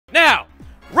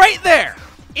right there,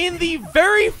 in the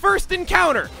very first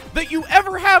encounter that you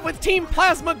ever have with Team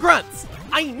Plasma Grunts,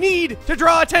 I need to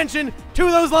draw attention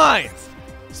to those lines.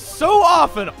 So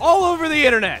often, all over the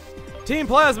internet, Team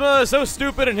Plasma is so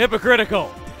stupid and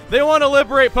hypocritical. They want to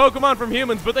liberate Pokemon from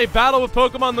humans, but they battle with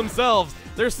Pokemon themselves.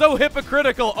 They're so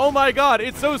hypocritical. Oh my god,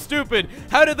 it's so stupid.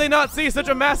 How did they not see such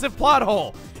a massive plot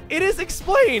hole? It is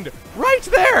explained right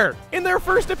there in their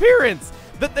first appearance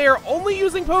that they are only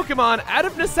using Pokemon out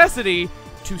of necessity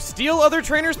to steal other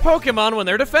trainers' Pokemon when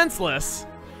they're defenseless,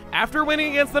 after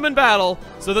winning against them in battle,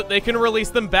 so that they can release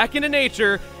them back into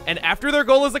nature, and after their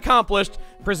goal is accomplished,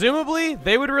 presumably,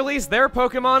 they would release their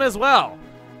Pokemon as well.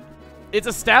 It's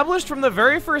established from the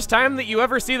very first time that you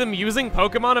ever see them using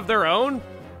Pokemon of their own.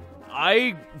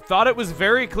 I thought it was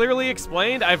very clearly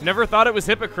explained. I've never thought it was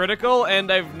hypocritical,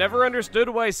 and I've never understood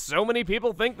why so many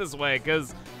people think this way,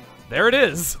 because there it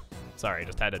is. Sorry,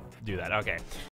 just had to do that. Okay.